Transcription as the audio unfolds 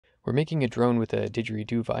We're making a drone with a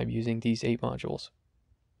Didgeridoo vibe using these 8 modules.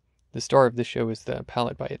 The star of this show is the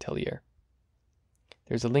palette by Atelier.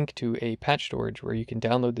 There's a link to a patch storage where you can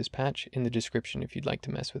download this patch in the description if you'd like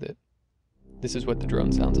to mess with it. This is what the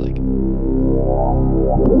drone sounds like.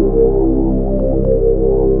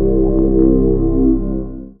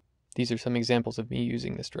 These are some examples of me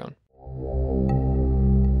using this drone.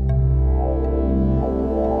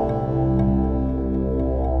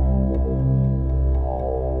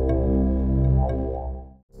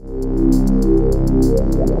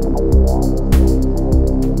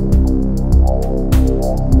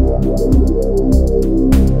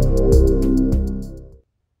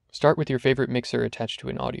 Start with your favorite mixer attached to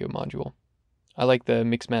an audio module. I like the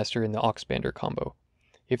Mixmaster and the Ochd combo.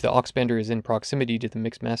 If the Ochd is in proximity to the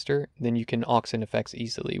Mixmaster, then you can aux in effects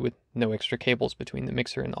easily with no extra cables between the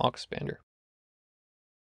mixer and the Ochd.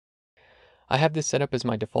 I have this set up as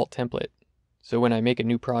my default template, so when I make a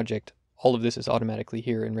new project, all of this is automatically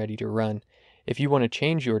here and ready to run. If you want to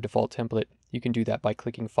change your default template, you can do that by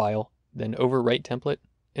clicking File, then Overwrite Template,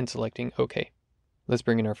 and selecting OK. Let's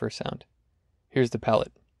bring in our first sound. Here's the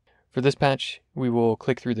palette. For this patch, we will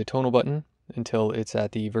click through the tonal button until it's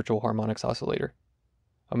at the virtual harmonics oscillator.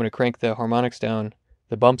 I'm going to crank the harmonics down,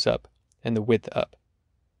 the bumps up, and the width up.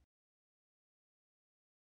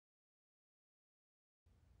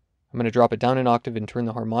 I'm going to drop it down an octave and turn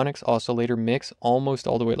the harmonics oscillator mix almost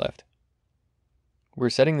all the way left. We're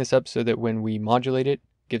setting this up so that when we modulate it,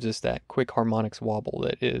 it gives us that quick harmonics wobble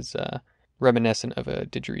that is reminiscent of a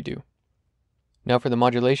didgeridoo. Now for the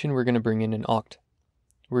modulation, we're going to bring in an Ochd.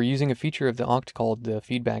 We're using a feature of the Ochd called the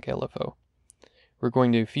feedback LFO. We're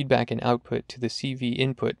going to feedback an output to the CV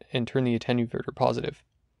input and turn the attenuator positive.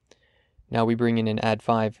 Now we bring in an add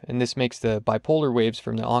 5, and this makes the bipolar waves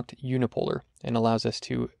from the Ochd unipolar and allows us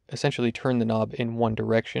to essentially turn the knob in one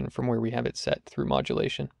direction from where we have it set through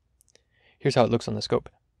modulation. Here's how it looks on the scope.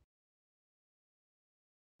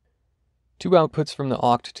 2 outputs from the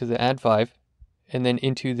Ochd to the add 5, and then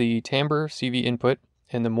into the timbre CV input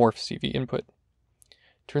and the morph CV input.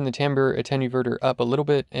 Turn the timbre attenuator up a little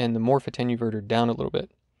bit and the morph attenuator down a little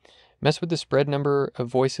bit. Mess with the spread number of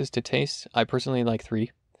voices to taste. I personally like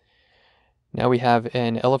 3. Now we have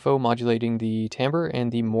an LFO modulating the timbre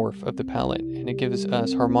and the morph of the palette, and it gives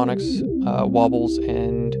us harmonics, wobbles,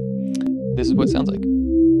 and this is what it sounds like.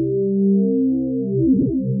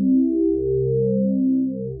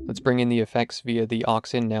 Let's bring in the effects via the aux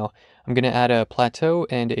in now. I'm going to add a plateau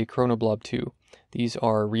and a chronoblob 2. These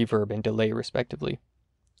are reverb and delay respectively.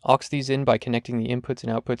 Aux these in by connecting the inputs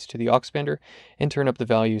and outputs to the Ochd and turn up the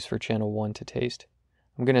values for channel 1 to taste.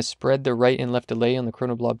 I'm going to spread the right and left delay on the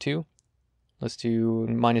chronoblob 2. Let's do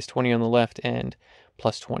 -20 on the left and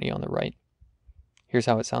 +20 on the right. Here's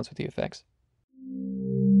how it sounds with the effects.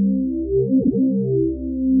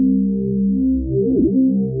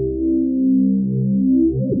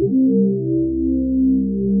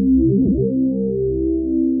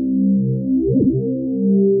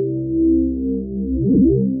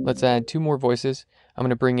 Let's add 2 more voices. I'm going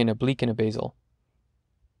to bring in a bleak and a basal.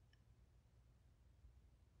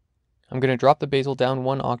 I'm going to drop the basal down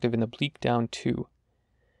 1 octave and the bleak down 2.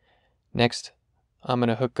 Next, I'm going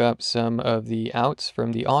to hook up some of the outs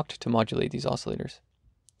from the Ochd to modulate these oscillators.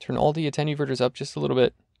 Turn all the attenuators up just a little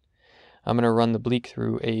bit. I'm going to run the bleak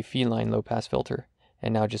through a feline low-pass filter,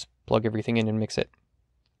 and now just plug everything in and mix it.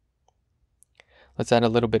 Let's add a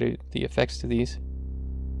little bit of the effects to these.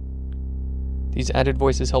 These added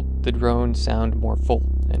voices help the drone sound more full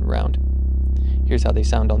and round. Here's how they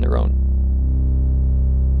sound on their own.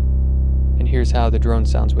 And here's how the drone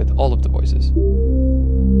sounds with all of the voices.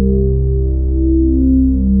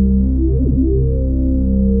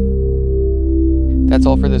 That's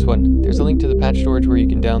all for this one. There's a link to the patch storage where you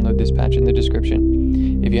can download this patch in the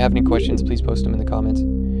description. If you have any questions, please post them in the comments.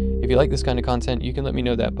 If you like this kind of content, you can let me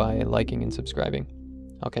know that by liking and subscribing.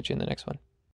 I'll catch you in the next one.